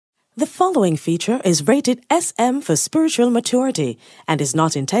The following feature is rated SM for spiritual maturity and is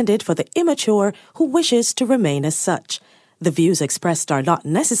not intended for the immature who wishes to remain as such. The views expressed are not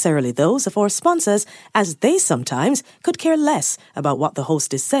necessarily those of our sponsors, as they sometimes could care less about what the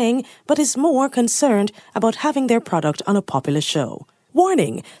host is saying, but is more concerned about having their product on a popular show.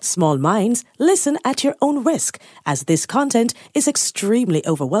 Warning: small minds, listen at your own risk, as this content is extremely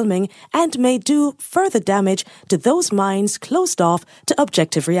overwhelming and may do further damage to those minds closed off to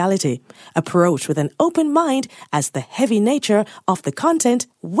objective reality. Approach with an open mind, as the heavy nature of the content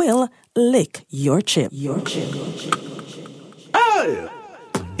will lick your chip. Oh!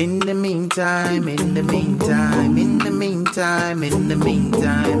 In the meantime, in the meantime, in the meantime, in the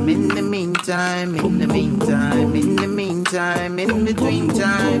meantime, in the meantime, in the meantime, in the meantime, in between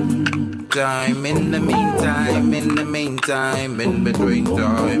time, in the meantime, in the meantime, in between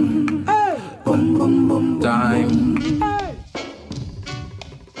time, time.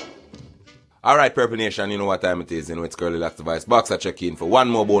 Alright, Purple Nation, you know what time it is. You know it's Curly Locks the Vice Box. I check in for one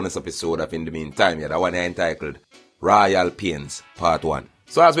more bonus episode of In the Meantime. Yeah, that one entitled Royal Pains Part 1.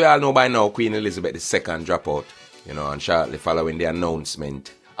 So as we all know by now, Queen Elizabeth II dropped out, and shortly following the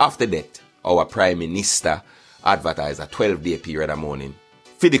announcement of the death, our Prime Minister advertised a 12-day period of mourning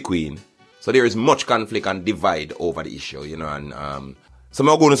for the Queen. So there is much conflict and divide over the issue, and so I'm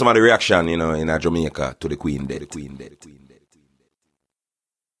going to go into some of the reaction, in Jamaica to the Queen dead.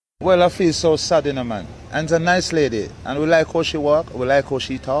 Well, I feel so sad, man. And it's a nice lady, and we like how she walk, we like how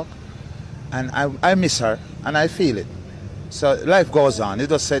she talk, and I miss her, and I feel it. So life goes on. It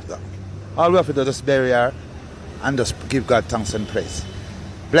just said, all we have to do is just bury her and just give God thanks and praise.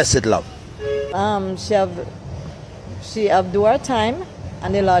 Blessed love. She have do her time,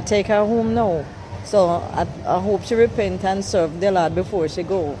 and the Lord take her home now. So I hope she repent and serve the Lord before she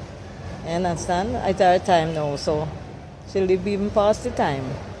go. You understand? It's her time now, so she'll live even past the time.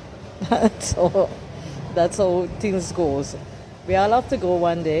 So that's how things goes. We all have to go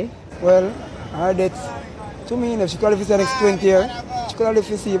one day. Well, her death, to me, if she could live for the next 20 years, she could have lived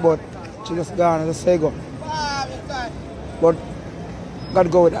to see, but she just gone, just say go. But God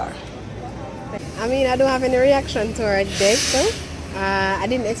go with her. I mean, I don't have any reaction to her death, though. I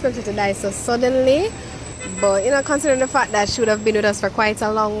didn't expect her to die so suddenly. But, considering the fact that she would have been with us for quite a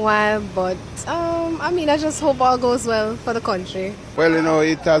long while. But, I just hope all goes well for the country. Well,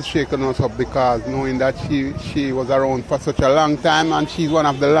 it has shaken us up because knowing that she was around for such a long time and she's one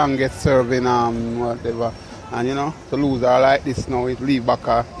of the longest serving, whatever. And, to lose her like this now, it leave back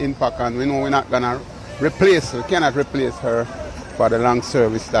her impact, and we know we're not going to replace her. We cannot replace her for the long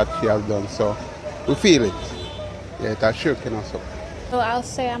service that she has done. So, we feel it. Yeah, it has shaken us up. Well, I'll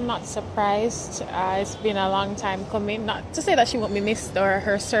say I'm not surprised. It's been a long time coming. Not to say that she won't be missed or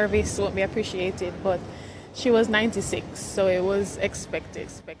her service won't be appreciated, but she was 96, so it was expected.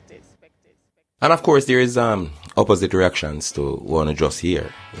 And of course, there is opposite reactions to what I just hear,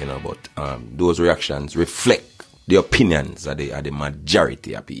 but those reactions reflect the opinions of the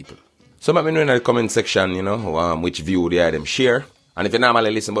majority of people. So let me know in the comment section, which view they are them share. And if you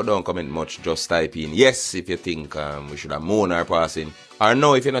normally listen but don't comment much, just type in yes if you think we should have mourn our passing, or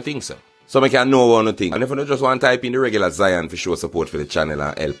no if you don't think so. So we can know what you think. And if you don't just want to type in the regular Zion for show support for the channel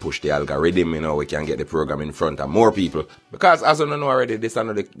and help push the algorithm, we can get the program in front of more people. Because as you know already, this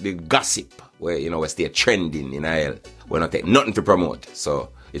is the gossip where, we stay trending in hell. We don't take nothing to promote.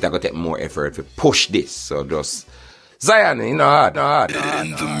 So it's going to take more effort to push this. So just Zion, hard.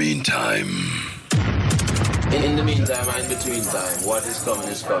 In the meantime, and in between time, what is coming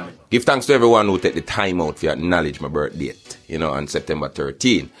is coming. Give thanks to everyone who take the time out to acknowledge my birth date, on September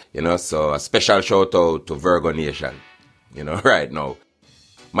 13. So a special shout out to Virgo Nation, right now.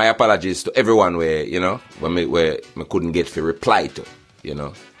 My apologies to everyone where I couldn't get to reply to,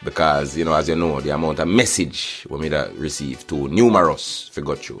 because, as you know, the amount of message we that received too numerous for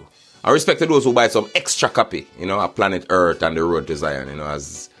go through. I respect to those who buy some extra copy, of Planet Earth and the Road to Zion,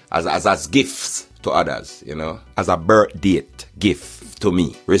 as gifts to others, as a birth date gift to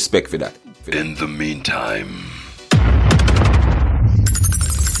me. Respect for that. In the meantime.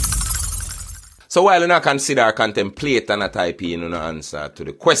 So while I consider or contemplate and I type in an answer to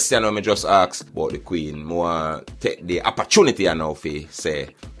the question I just asked about the Queen, more take the opportunity I now say.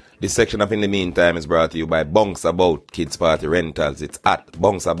 This section of In the Meantime is brought to you by Bunks About Kids Party Rentals. It's at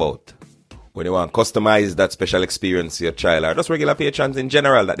Bunks About. When you want to customize that special experience to your child or just regular patrons in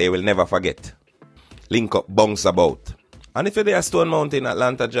general that they will never forget, link up Bunks About. And if you're there at Stone Mountain,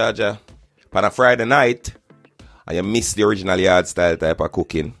 Atlanta, Georgia, on a Friday night, and you miss the original yard style type of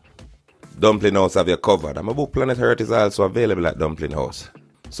cooking, Dumpling House have you covered. And my book Planet Earth is also available at Dumpling House.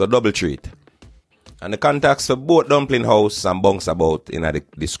 So double treat. And the contacts for both Dumpling House and Bunks About in the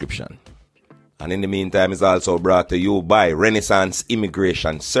description. And in the meantime, it's also brought to you by Renaissance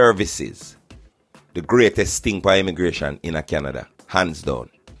Immigration Services. The greatest thing for immigration in Canada. Hands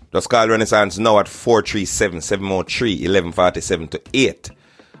down. Just call Renaissance now at 437-703-1147-8.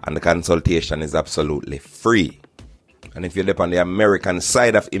 And the consultation is absolutely free. And if you live on the American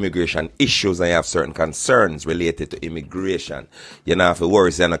side of immigration issues and you have certain concerns related to immigration, you don't have to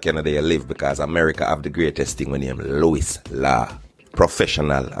worry in Canada you live, because America have the greatest thing when you name Lewis Law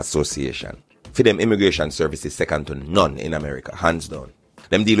Professional Association. For them, immigration services second to none in America, hands down.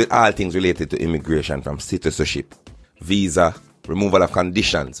 Them deal with all things related to immigration, from citizenship, visa, removal of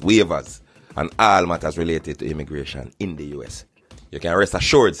conditions, waivers, and all matters related to immigration in the US. You can rest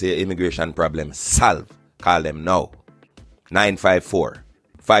assured say your immigration problem solved. Call them now.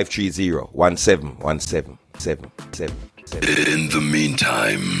 954-530-1717. In the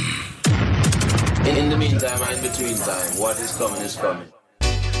meantime. In the meantime, and in between time, what is coming is coming.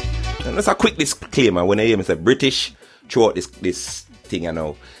 And that's a quick disclaimer. When I hear me say British throughout this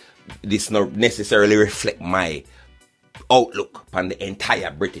thing, this not necessarily reflect my outlook on the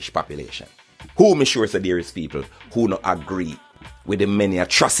entire British population. Who me sure say there is people who not agree with the many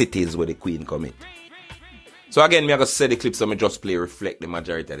atrocities where the Queen commit. So again, me I say the clips I just play reflect the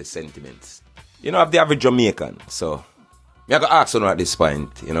majority of the sentiments. You know, of the average Jamaican. So me I go ask you at this point,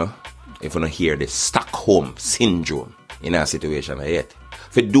 if you don't hear the Stockholm syndrome in our situation yet.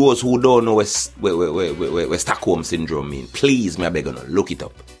 For those who don't know what Stockholm syndrome mean, please me I beg you look it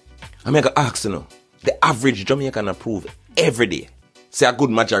up. I go ask the average Jamaican approve every day. Say a good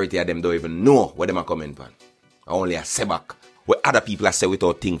majority of them don't even know what them are coming from. Only a say back what other people are say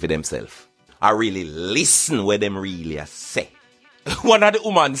without think for themselves. I really listen what them really are say. One of the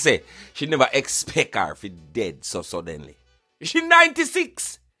women say she never expect her to dead so suddenly. She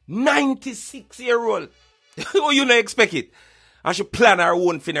 96. 96-year-old. Oh, you not expect it. And she plan her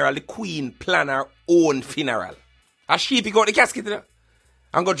own funeral. The Queen plan her own funeral. And she pick out the casket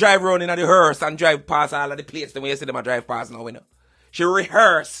and go drive around in the hearse and drive past all of the places when you see them a drive past now, She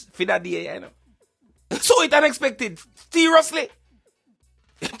rehearse for that day, So it's unexpected. Seriously.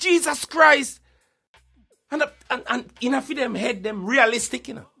 Jesus Christ. And for them head, them realistic,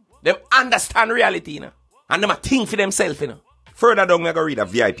 Them understand reality, And them a think for themselves, Further down, I go read a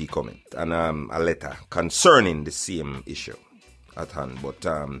VIP comment and a letter concerning the same issue at hand. But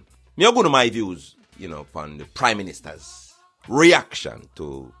me go to my views, upon the Prime Minister's reaction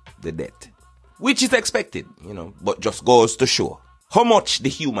to the death. Which is expected, but just goes to show how much the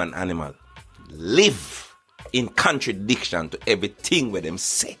human animal live in contradiction to everything where them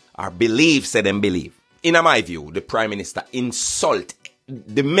say or believe, say them believe. In my view, the Prime Minister insult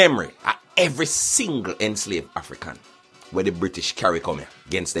the memory of every single enslaved African where the British carry come here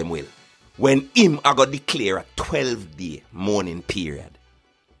against them will. When him I got declare a 12-day mourning period.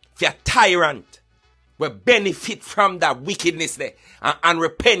 For a tyrant will benefit from that wickedness there and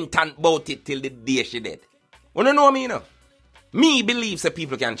repentant about it till the day she dead. You know what I mean? Me believes that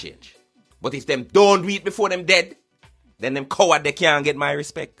people can change. But if them don't do it before them dead, then them coward they can't get my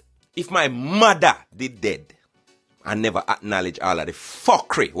respect. If my mother did dead and never acknowledge all of the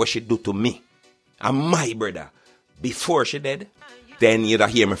fuckery what she do to me and my brother before she dead, then you'd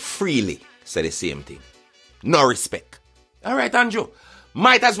hear me freely say the same thing. No respect. Alright, Andrew.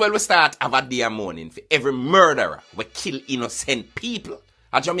 Might as well we start have a day of mourning for every murderer we kill innocent people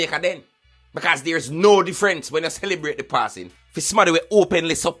at Jamaica then. Because there's no difference when you celebrate the passing for somebody who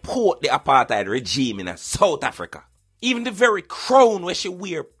openly support the apartheid regime in South Africa. Even the very crown where she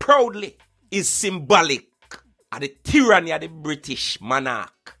wear proudly is symbolic of the tyranny of the British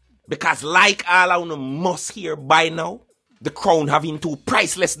monarch. Because like all of you must hear by now, the crown having two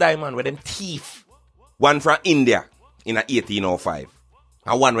priceless diamonds with them thief. One from India in 1805.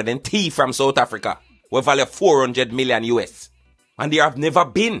 And one with them thief from South Africa with value 400 million US. And there have never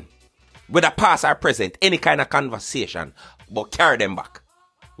been, whether past or present, any kind of conversation but carry them back.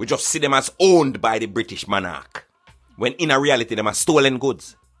 We just see them as owned by the British monarch. When in a reality, them are stolen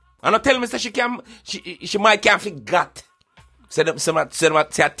goods. And I tell me that she might can't forget. Say them a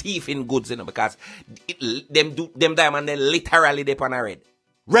thief in goods, because them diamond they literally they on her head.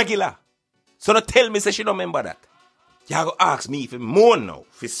 Regular. So don't tell me that she don't remember that. You go ask me if more now,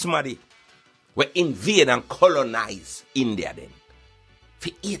 for somebody we invade and colonize India then.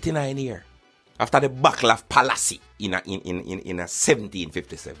 For 89 years. After the Battle of Palasi in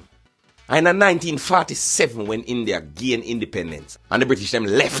 1757. And in 1947 when India gained independence and the British them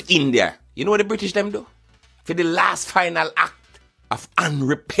left India. You know what the British them do? For the last final act of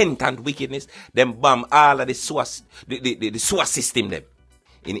unrepentant wickedness, them bomb all of the sewer system them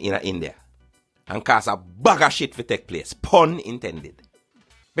in India. and cause a bag of shit to take place. Pun intended.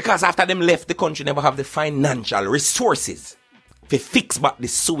 Because after them left, the country never have the financial resources to fix back the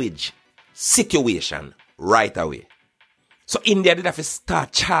sewage situation right away. So India did have to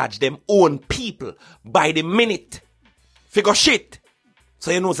start charge them own people by the minute. Figure shit.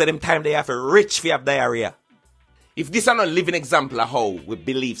 So you know, so them time they have a rich fi have diarrhea. If this are not a living example of how we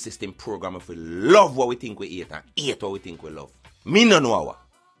belief system program, if we love what we think we hate and hate what we think we love. Me no know how.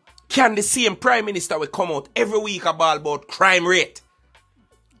 Can the same prime minister will come out every week about crime rate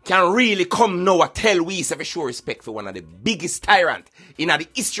can really come now and tell we have a show respect for one of the biggest tyrant in the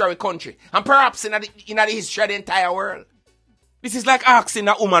history of the country and perhaps in the history of the entire world? This is like asking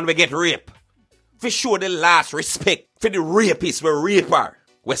a woman we get raped for show the last respect for the rapist we rape her,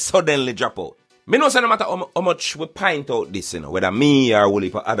 we suddenly drop out. Me know say no matter how much we point out this, whether me or will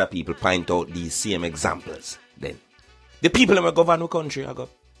for other people point out these same examples, then the people in the govern the country are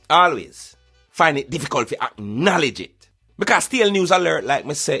always find it difficult to acknowledge it. Because still news alert, like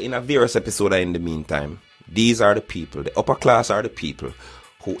me say in a various episode in the meantime, these are the people, the upper class are the people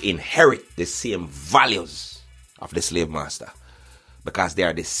who inherit the same values of the slave master. Because they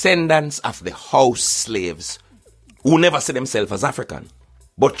are descendants of the house slaves who never see themselves as African,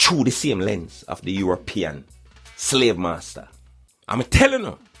 but through the same lens of the European slave master. I'm telling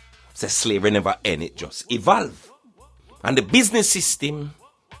you, say slavery never end, it just evolve. And the business system,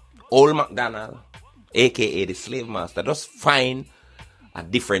 old McDonald, aka the slave master, just find a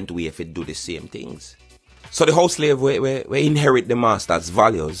different way if it do the same things. So the house slave we inherit the master's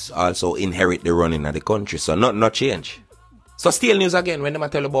values, also inherit the running of the country. So not change. So still news again when they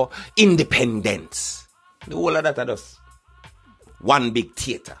tell about independence. The whole of that are just one big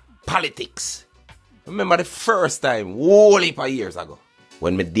theater. Politics. Remember the first time, whole heap of years ago,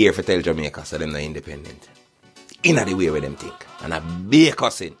 when me dare for tell Jamaica so them not independent. In the way where them think. And I bake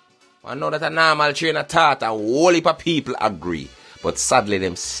us in. I know that a normal train of thought and whole heap of people agree. But sadly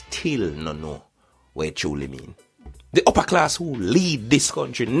them still no know what it truly mean. The upper class who lead this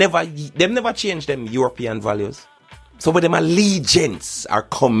country never change them European values. So with them allegiance or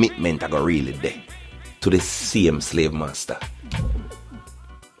commitment are going really there to the same slave master.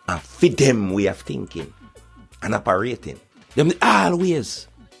 And for them way of thinking and operating. Them always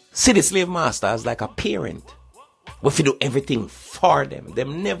see the slave master as like a parent. We fi do everything for them.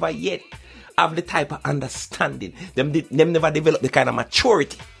 Them never yet have the type of understanding. Them never develop the kind of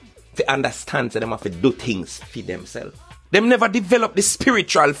maturity to understand that them have to do things for themselves. Them never develop the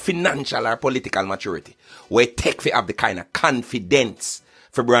spiritual, financial, or political maturity where it take to have the kind of confidence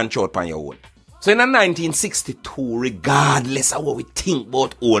for branch out on your own. So in 1962, regardless of what we think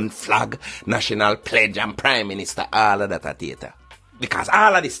about own flag, national pledge, and prime minister, all of that are theater. Because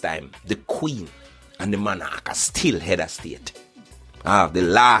all of this time, the queen and the monarch are still head of state. Have the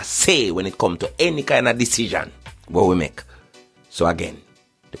last say when it comes to any kind of decision what we make. So again,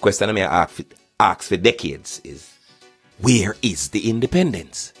 the question I may ask for decades is, where is the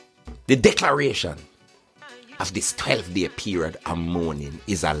independence? The declaration of this 12-day period of mourning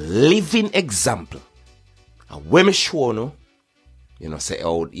is a living example. And when we show say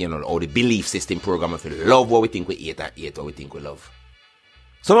how the belief system program if we love what we think we hate and hate what we think we love.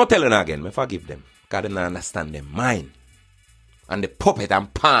 So not telling again, me forgive them. Because they don't understand their mind. And the puppet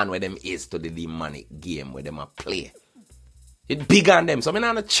and pawn where them is to the demonic game where them a play. It big on them. So I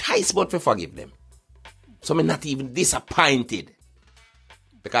not a choice but to forgive them. So I'm not even disappointed.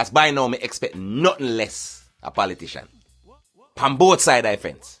 Because by now I expect nothing less a politician. On both sides of the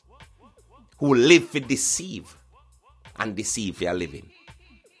fence. Who live to deceive. And deceive for a living.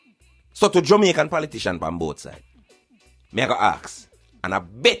 So to Jamaican politicians on both sides. Me I go ask. And I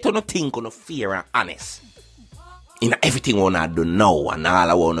bet you no think on no fear and honest. In everything I want to do now and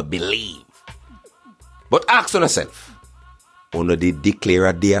all I want to believe. But ask yourself. You did declare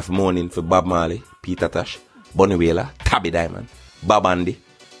a day of mourning for Bob Marley, Peter Tosh, Bunny Wailer, Tabby Diamond, Bob Andy,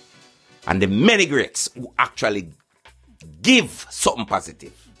 and the many greats who actually give something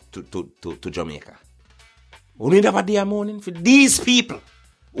positive to Jamaica. You need to have a day of mourning for these people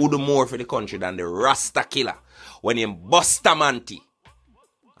who do more for the country than the Rasta killer when he bust a manti.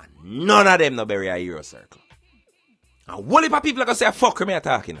 And none of them no bury a hero circle. And what if people are going to say, fuck me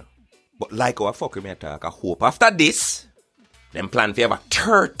talking? But like how fuck me talk, I hope after this, them plan to have a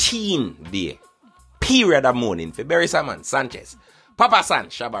 13-day period of mourning for Barry Simon, Sanchez, Papa San,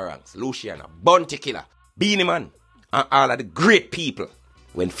 Shabarangs, Luciana, Bounty Killer, Beanie Man, and all of the great people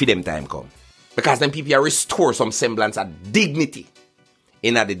when for them time come. Because them people are restore some semblance of dignity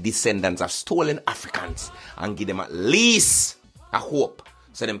in the descendants of stolen Africans and give them at least a hope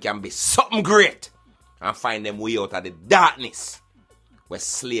so them can be something great and find them way out of the darkness where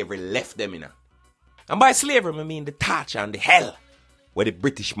slavery left them in. And by slavery, I mean the torture and the hell where the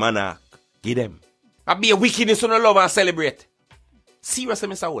British monarch give them. I be a wickedness on the love and celebrate. Seriously,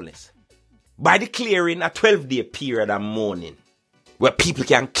 Mr. Holness. By declaring a 12-day period of mourning, where people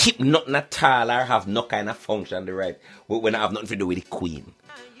can keep nothing at all or have no kind of function the right when I have nothing to do with the Queen.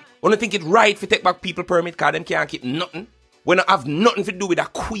 When I think it right to take back people permit because them can't keep nothing. When I have nothing to do with a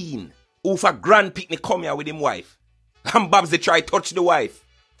Queen who for grand picnic come here with him wife. And Babs they try touch the wife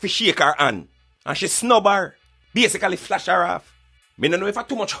for shake her hand. And she snub her. Basically flash her off. Me no know if I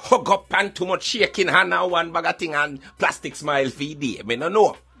too much hug up and too much shaking hand and one bag of thing and plastic smile for the day. Me no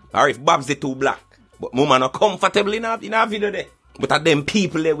know. Or if Babs they too black. But mama not comfortable in a video there. But at them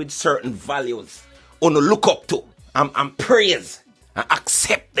people there with certain values. On look up to and praise. And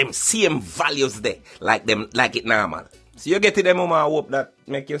accept them same values there. Like it normal. So you get to them mama I hope that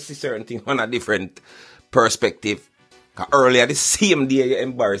make you see certain things on a different perspective. Cause earlier the same day you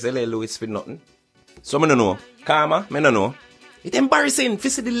embarrass L.A. Lewis for nothing. So me no know. Karma, me no know. It's embarrassing to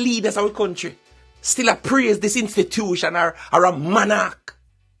see the leaders of our country still a praise this institution or a monarch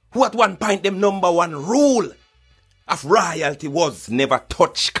who at one point them number one rule of royalty was never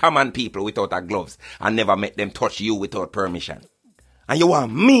touch common people without a gloves and never make them touch you without permission. And you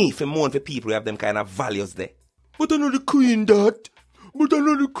want me to mourn for people who have them kind of values there. But I know the Queen that. But I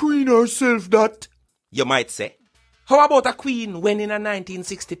know the Queen herself that. You might say. How about a Queen when in a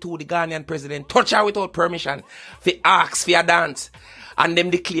 1962 the Ghanaian president touch her without permission for ask for a dance and them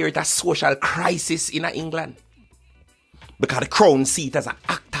declare it a social crisis in England? Because the crown see it as an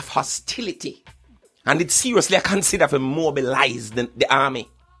act of hostility. And it seriously consider to mobilize the army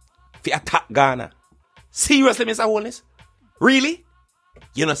for attack Ghana. Seriously, Mr. Holness? Really?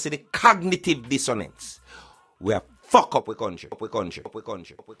 You know, see the cognitive dissonance. We are fuck up with country.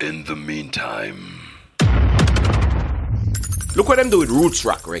 In the meantime, look what them do with roots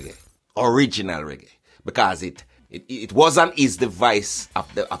rock reggae, original reggae, because it was and is the vice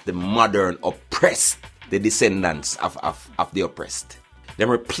of the modern oppressed, the descendants of the oppressed. Them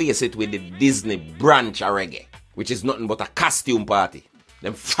replace it with the Disney branch of reggae, which is nothing but a costume party.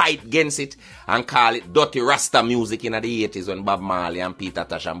 Them fight against it and call it dirty Rasta music in the 80s when Bob Marley and Peter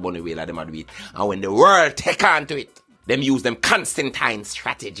Tosh and Bunny Wailer them had it. And when the world take on to it, them use them Constantine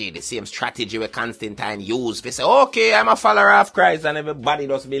strategy, the same strategy where Constantine used. They say, okay, I'm a follower of Christ and everybody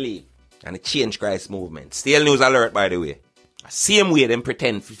does believe. And it changed Christ movement. Still news alert, by the way. Same way them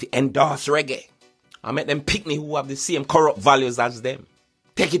pretend to endorse reggae. I met them pick me who have the same corrupt values as them.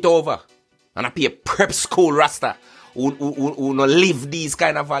 Take it over. And I pay a prep school Rasta who no live these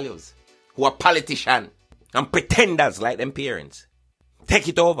kind of values. Who are politicians and pretenders like them parents. Take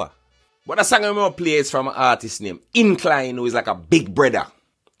it over. But the song I'm going to play is from an artist named Incline, who is like a big brother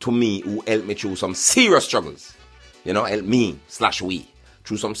to me, who helped me through some serious struggles. You know, help me / we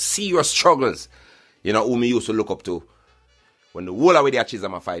through some serious struggles. You know, who me used to look up to when the whole of the arches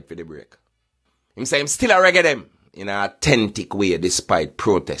I'm a fight for the break. Him say him still a reggae them in an authentic way despite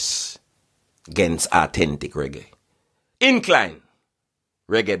protests against authentic reggae. Incline,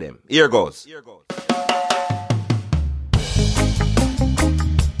 reggae them. Here goes.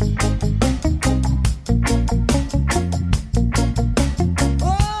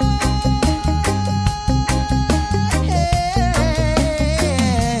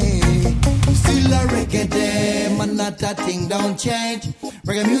 That thing don't change.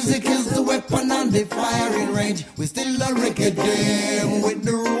 Reggae music is the weapon on the firing range. We still a reggae them with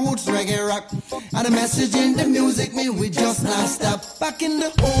the roots reggae rock. And the message in the music mean we just not stop. Back in the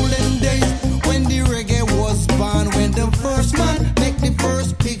olden days when the reggae was born, when the first man make the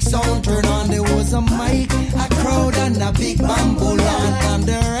first big sound turn on, there was a mic, a crowd and a big bamboo land. And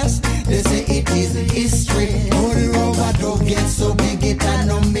the rest, they say it is history. Oh, the robot don't get so big it had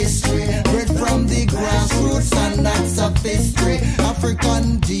no mystery. Bred from the grassroots and that's a history.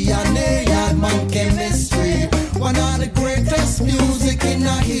 African DNA and man chemistry. One of the greatest music in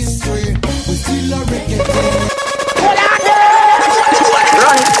our history. We still a reggae.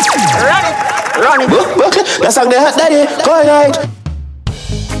 Run it. That's how they had daddy. Go ahead.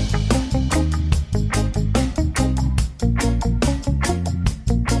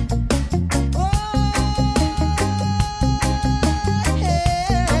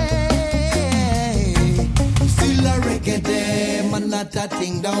 That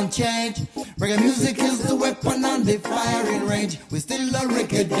thing don't change. Reggae music is the weapon on the firing range. We still a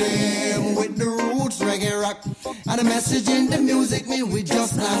reggae them with the roots reggae rock. And the message in the music mean we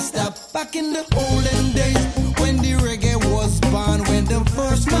just not stop. Back in the olden days when the reggae was born, when the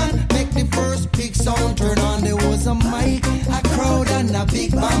first man make the first big sound turn on, there was a mic, a crowd and a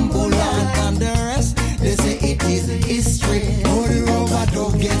big bamboo land. And the rest, they say it is history. Oh, the robot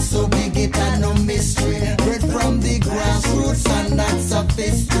don't get so big it had no mystery.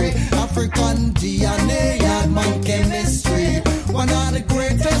 African DNA and man chemistry. One of the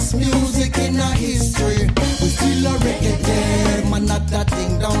greatest music in our history. We still a reggae them, and not that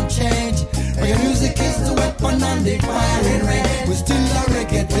thing don't change. Reggae music is the weapon and the firing range. We still a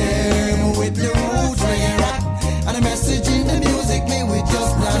reggae them with the roots reggae rock. And the message in the music, me we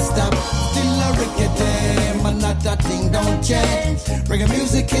just not stop. Still a reggae them, and not that thing don't change. Reggae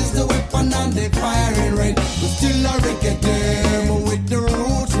music is the weapon and the firing range. We still a reggae them with the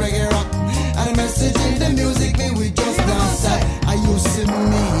roots reggae rock. And the message in the music, me we just not stop. I used to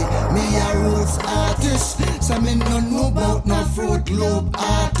me a roots artist. So me no know about no Fruit Loop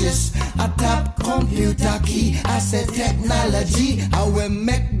artist. A top computer key, I said technology. How we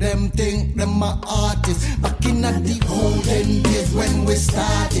make them think them a artist. Back in the olden days when we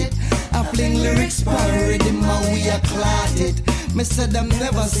started, I fling lyrics parody, and we a clotted. Me said them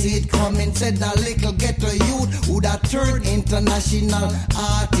never see it coming. Said a little ghetto youth would a turn international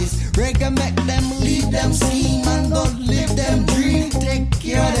artist. Reggae make them leave them scheme and don't live them dream. Take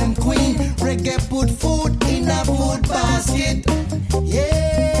care of them queen. Reggae put food in a food basket.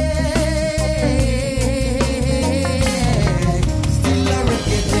 Yeah. Still a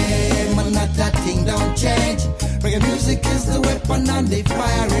reggae them and not that thing don't change. Reggae music is the weapon and the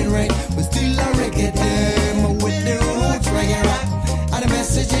firing range. We still a reggae them with the roots reggae rock. And the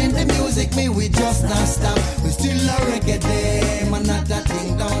message in the music, me we just not stop. We still a reggae them and not that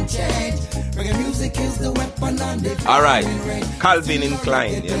thing don't change. Reggae music is the weapon and the Alright, Calvin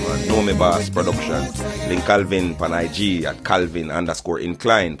Incline, yeah man, know me boss productions. Link Calvin pan IG at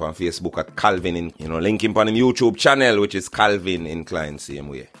Calvin_Incline, pan Facebook at Calvin, link him pan him YouTube channel, which is Calvin Incline, same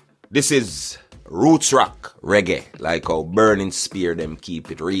way. This is Roots Rock Reggae, like how Burning Spear them keep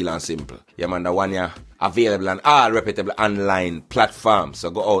it real and simple. Yeah man, the one ya available on all reputable online platforms. So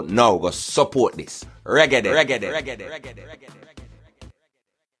go out now, go support this. Reggae day, reggae day, reggae day, reggae day, reggae day.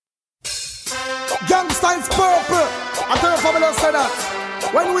 Gangsta is purple. I tell you family say that.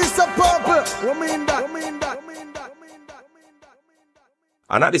 When we say purple, we mean that.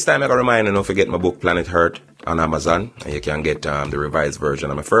 And at this time, I got to remind you, don't forget my book, Planet Hurt, on Amazon. And you can get the revised version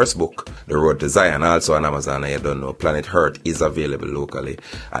of my first book, The Road to Zion, also on Amazon. And you don't know, Planet Hurt is available locally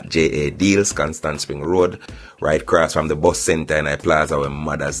at JA Deals, Constant Spring Road, right across from the bus center in I Plaza where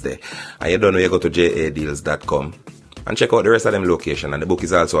Mother's Day. And you don't know, you go to jadeals.com and check out the rest of them locations. And the book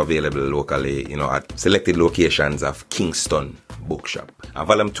is also available locally, at selected locations of Kingston Bookshop. And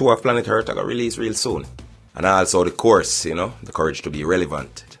Volume 2 of Planet Hurt I got released real soon. And also the course, The Courage to Be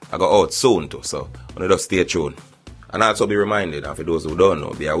Relevant. I got out soon too, so just stay tuned. And also be reminded, and for those who don't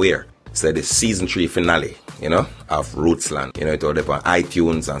know, be aware. So the season 3 finale, of Rootsland. It will be on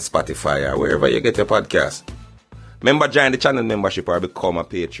iTunes and Spotify or wherever you get your podcast. Remember, join the channel membership or become a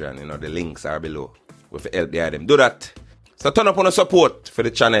patron. The links are below. With help there them. Do that. So turn up on the support for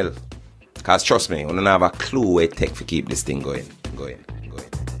the channel. Because trust me, you don't have a clue where it takes to keep this thing going.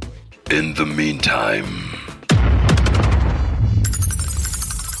 In the meantime.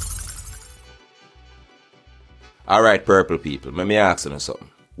 Alright, purple people, let me ask you something.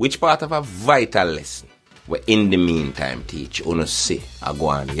 Which part of a vital lesson we in the meantime teach you say I go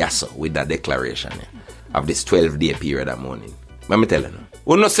on yasso with that declaration of this 12-day period of mourning? Let me tell you now.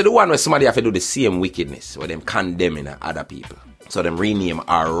 We not see the one where somebody have to do the same wickedness where them condemning other people. So them rename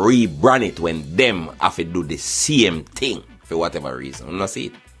or rebrand it when them have to do the same thing for whatever reason. We not see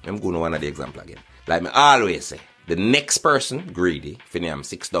it. I'm going to one of the example again. Like me always say, the next person greedy for name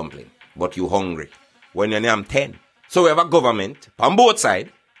 6 dumpling, but you hungry when you name 10. So we have a government on both sides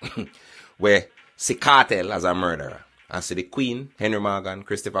where see Cartel as a murderer and see the Queen, Henry Morgan,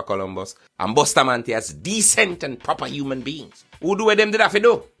 Christopher Columbus, and Bustamante as decent and proper human beings. Who do what them did have to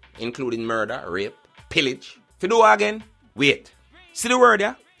do? Including murder, rape, pillage. If you do again, wait. See the word,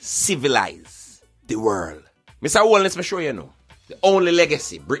 yeah? Civilize the world. Mr. Wellness, me sure you know. The only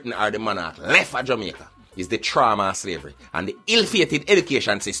legacy Britain or the monarch left for Jamaica is the trauma of slavery and the ill-fated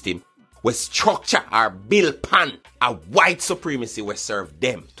education system where structure or build upon a white supremacy will serve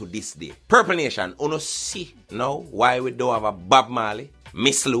them to this day. Purple Nation, you see now why we don't have a Bob Marley,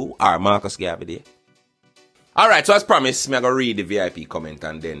 Miss Lou or Marcus Garvey there? Alright, so as promised, I'm going to read the VIP comment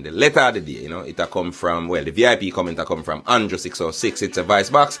and then the letter of the day, it'll come from, the VIP comment will come from Andrew606. It's a voice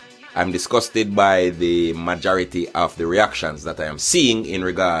box. I'm disgusted by the majority of the reactions that I am seeing in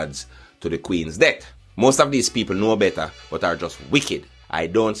regards to the Queen's death. Most of these people know better, but are just wicked. I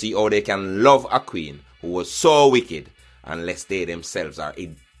don't see how they can love a queen who was so wicked unless they themselves are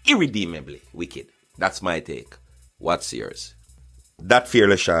irredeemably wicked. That's my take. What's yours? that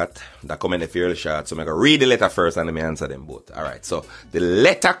fairly short, that comment fairly short, so I'm going to read the letter first and then I answer them both. Alright, so the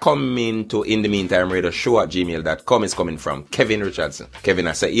letter coming to In the Meantime Radio Show at gmail.com is coming from Kevin Richardson. Kevin,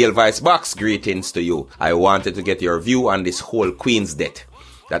 I say, El Vice Box, greetings to you. I wanted to get your view on this whole Queen's death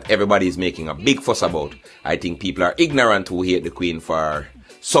that everybody is making a big fuss about. I think people are ignorant who hate the Queen for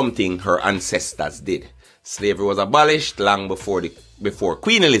something her ancestors did. Slavery was abolished long before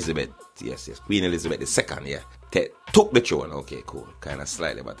Queen Elizabeth. Yes, Queen Elizabeth II, took the throne. Okay, cool. Kind of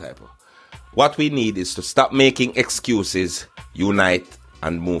slightly of a typo. What we need is to stop making excuses, unite,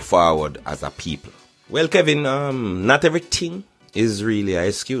 and move forward as a people. Well, Kevin, not everything is really an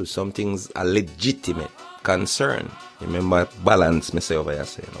excuse. Some things are legitimate concern. Remember, balance, me say over here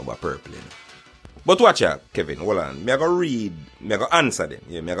saying about purple. But watch out, Kevin, hold on. Me I go answer them.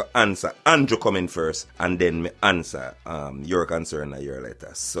 Yeah, me I go answer Andrew coming first, and then me answer your concern or your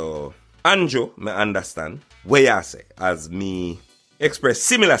letter. So, Andrew, me understand where you say, as me express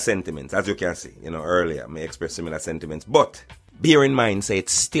similar sentiments, as you can see, earlier, me express similar sentiments, but bear in mind, say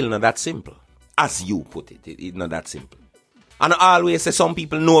it's still not that simple. As you put it, it's not that simple. And I always say some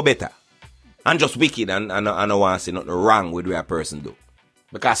people know better, and just wicked, and I don't want to say nothing wrong with what a person do.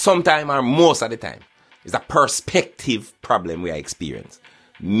 Because sometimes, or most of the time, it's a perspective problem we experience.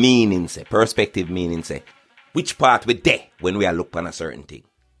 Perspective meaning say, which part we there when we are looking at a certain thing.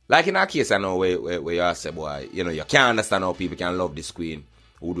 Like in our case, I know where you say, boy, you can't understand how people can love this Queen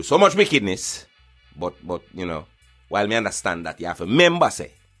who do so much wickedness. But while me understand that, you have to remember,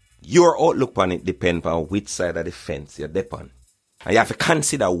 say, your outlook on it depends on which side of the fence you're on. And you have to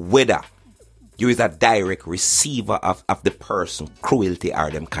consider whether you is a direct receiver of the person cruelty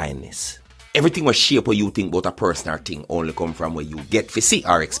or them kindness. Everything was shape what you think about a person or thing only come from where you get to see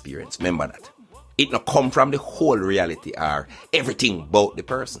or experience. Remember that. It not come from the whole reality or everything about the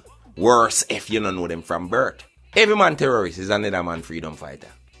person. Worse if you don't know them from birth. Every man terrorist is another man freedom fighter.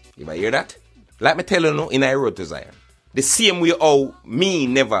 You ever hear that? Like me tell you in I Road to Zion. The same way how me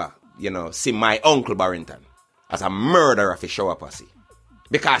never, see my Uncle Barrington as a murderer of a shower posse.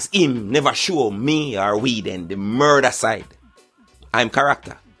 Because him never show me or we then the murder side. I'm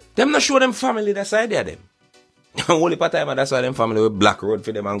character. Them not show them family that side there them. Only part time that's why them family with black road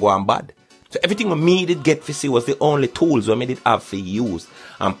for them and go on bad. So everything me did get to see was the only tools we did have to use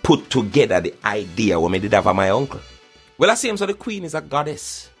and put together the idea we did have for my uncle. Well, I see so the Queen is a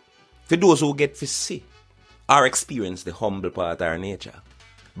goddess. For those who get to see or experience the humble part of our nature.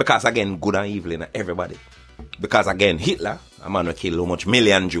 Because again, good and evil in everybody. Because again, Hitler, a man who killed how much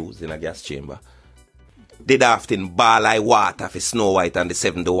million Jews in a gas chamber, did often ball like water for Snow White and the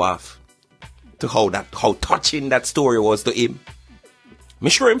Seven Dwarf. To how touching that story was to him. Me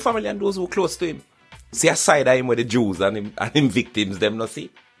sure him family and those who close to him see a side of him with the Jews and him victims them not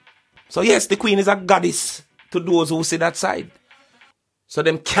see. So yes, the Queen is a goddess to those who see that side. So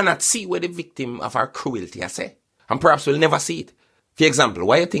them cannot see where the victim of our cruelty I say. And perhaps will never see it. For example,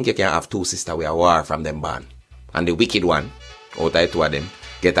 why you think you can have two sisters with a war from them born? And the wicked one, out of the two of them,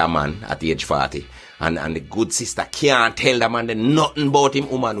 get a man at the age 40. And the good sister can't tell the man nothing about him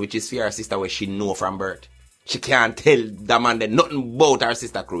woman, which is for her sister where she know from birth. She can't tell the man nothing about her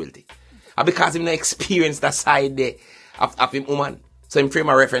sister cruelty. And because him not experience that side there of him woman. So him frame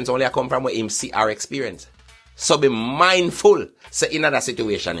a reference only come from where him see our experience. So be mindful. So in that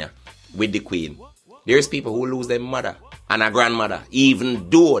situation here, with the Queen, there's people who lose their mother and a grandmother, even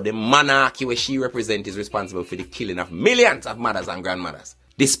though the monarchy where she represents is responsible for the killing of millions of mothers and grandmothers.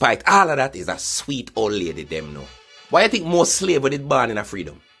 Despite all of that, is a sweet old lady them know. Why you think most slaves did born in a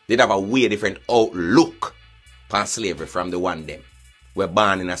freedom? They'd have a way different outlook on slavery from the one them were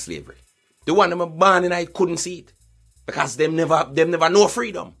born in a slavery. The one them were born in it couldn't see it. Because them never know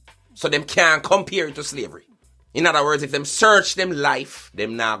freedom. So them can't compare it to slavery. In other words, if them search them life,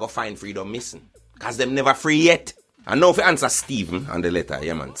 them now go find freedom missing. Because them never free yet. And now if you answer Stephen on the letter,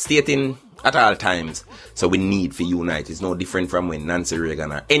 yeah man, stating at all times, so we need to unite. It's no different from when Nancy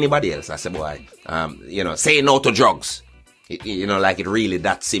Reagan or anybody else, I say boy, say no to drugs. Like it really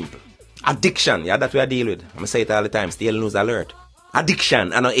that simple. Addiction, yeah, that we are dealing with. I'm going to say it all the time, still news alert.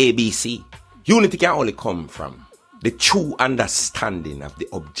 Addiction and ABC. Unity can only come from the true understanding of the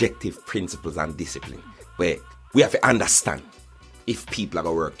objective principles and discipline. Where we have to understand if people are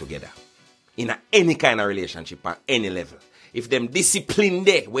going to work together. In any kind of relationship at any level. If them discipline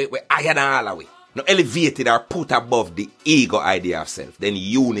there, we're higher than all of we. Not elevated or put above the ego idea of self. Then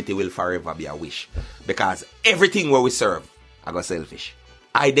unity will forever be a wish. Because everything where we serve are going selfish.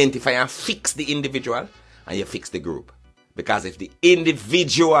 Identify and fix the individual and you fix the group. Because if the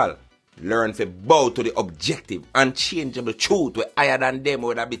individual learn to bow to the objective, unchangeable truth, we're higher than them,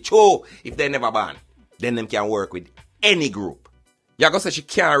 would that be true if they never born, then them can work with any group. You go say she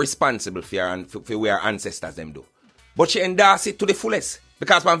can't responsible for where her ancestors them do. But she endorse it to the fullest.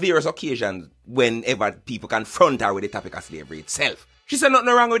 Because on various occasions, whenever people confront her with the topic of slavery itself, she said nothing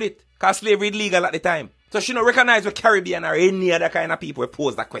wrong with it. Because slavery is legal at the time. So she don't recognize the Caribbean or any other kind of people who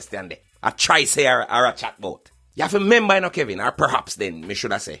pose that question there. A try say or a chat about. You have to remember, you know, Kevin, or perhaps then, me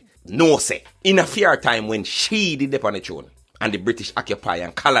should have say, no say, in a fair time when she did the on the throne and the British occupy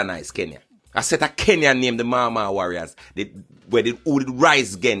and colonize Kenya. A set of Kenyan named the Mama Warriors, who would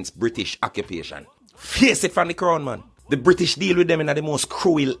rise against British occupation. Face it from the crown, man. The British deal with them in the most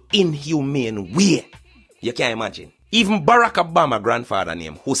cruel, inhumane way. You can't imagine. Even Barack Obama grandfather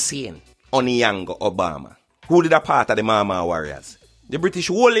named Hussein Onyango Obama, who did a part of the Mama Warriors. The British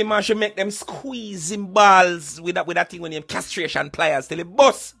holy man should make them squeeze him balls with that thing when him castration pliers till he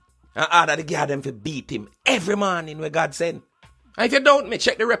bust. And order the guard them to beat him every morning where God send. And if you doubt me,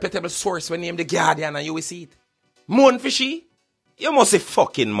 check the reputable source when name the Guardian and you will see it. Moan for she? You must be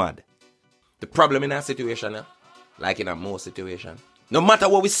fucking mad. The problem in our situation, like in a most situation, no matter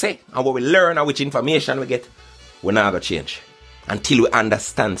what we say and what we learn and which information we get, we're not going to change. Until we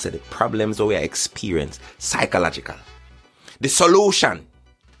understand the problems that we are experiencing, psychological. The solution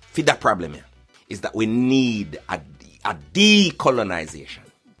for that problem is that we need a decolonization.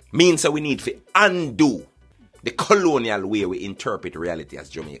 Means that we need to undo the colonial way we interpret reality as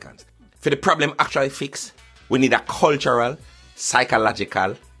Jamaicans. For the problem actually fix, we need a cultural,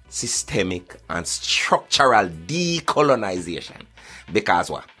 psychological, systemic, and structural decolonization.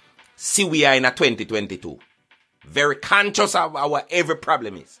 Because what? See, we are in a 2022. Very conscious of our every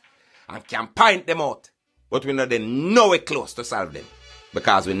problem is. And can point them out. But we're not then nowhere close to solve them.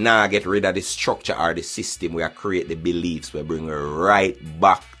 Because we now get rid of the structure or the system where create the beliefs we bring right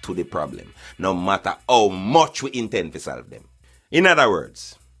back to the problem. No matter how much we intend to solve them. In other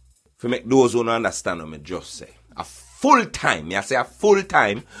words, to make those who don't understand what I just say, a full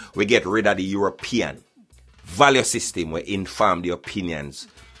time we get rid of the European value system where inform the opinions,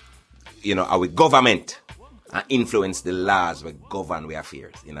 our government and influence the laws that govern our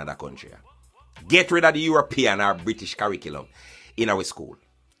affairs in other countries. Get rid of the European or British curriculum in our school.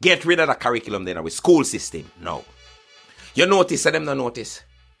 Get rid of the curriculum in our school system now. You notice, say them no notice.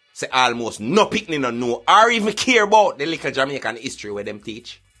 Say almost no picnic no know or even care about the little Jamaican history where them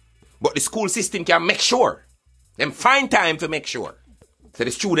teach. But the school system can make sure. Them find time to make sure. So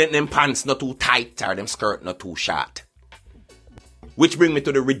the student them pants not too tight or them skirt not too short. Which bring me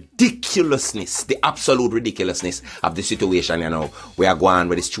to the ridiculousness, the absolute ridiculousness of the situation, we are going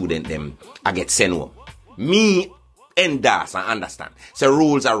with the student them, I get sent home. Me endorse and understand. So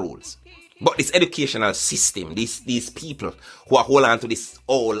rules are rules. But this educational system, these people who are holding on to this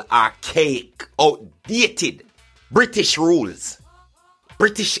old, archaic, outdated British rules,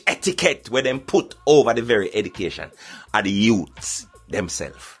 British etiquette where them put over the very education are the youths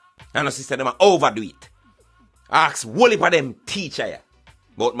themselves. And the system them overdo it. Ask Wally for them teacher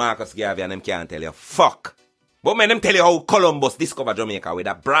about Marcus Garvey and them can't tell you fuck. But man, them tell you how Columbus discovered Jamaica with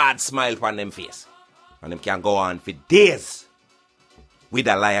a broad smile on them face. And them can go on for days with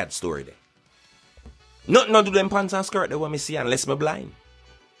a liar story there. Not do them pants and skirt they want me see unless me blind.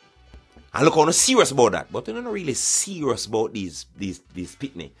 And look how no serious about that. But they're not really serious about these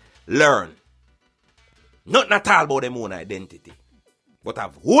pitney. Learn. Not at all about them own identity. But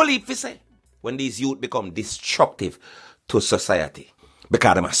have whole heap to say when these youth become destructive to society.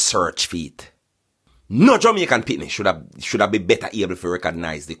 Because them a search for it. No Jamaican pitney should have been better able to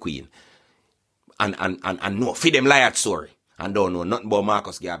recognize the Queen. And know for them liar story. And don't know nothing about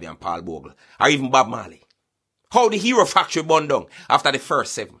Marcus Garvey and Paul Bogle. Or even Bob Marley. How the hero factory burned down after the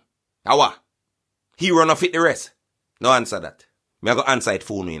first 7. How? Hero not fit the rest? No answer that. Me I go answer it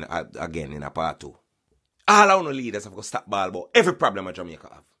for you again in a part 2. All our leaders have got to stop ball about every problem that Jamaica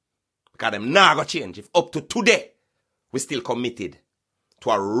have. Because them not going to change if up to today we still committed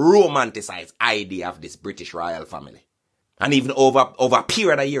to a romanticized idea of this British royal family. And even over a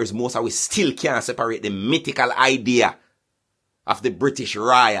period of years, most of we still can't separate the mythical idea of the British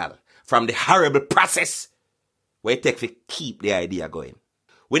royal from the horrible process where it takes to keep the idea going.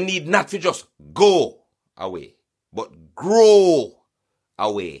 We need not to just go away, but grow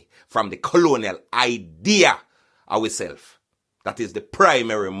away from the colonial idea ourselves. That is the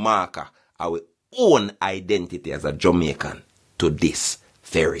primary marker of our own identity as a Jamaican to this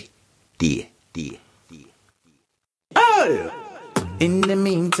very day. Oh! In the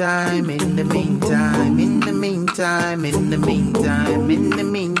meantime, in the meantime, in the meantime, in the meantime, in the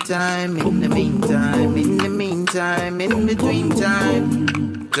meantime, in the meantime, in the meantime, in between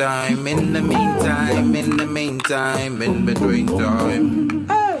time, in the meantime, in the meantime, in between time,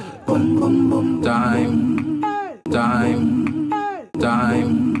 time,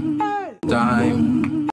 time.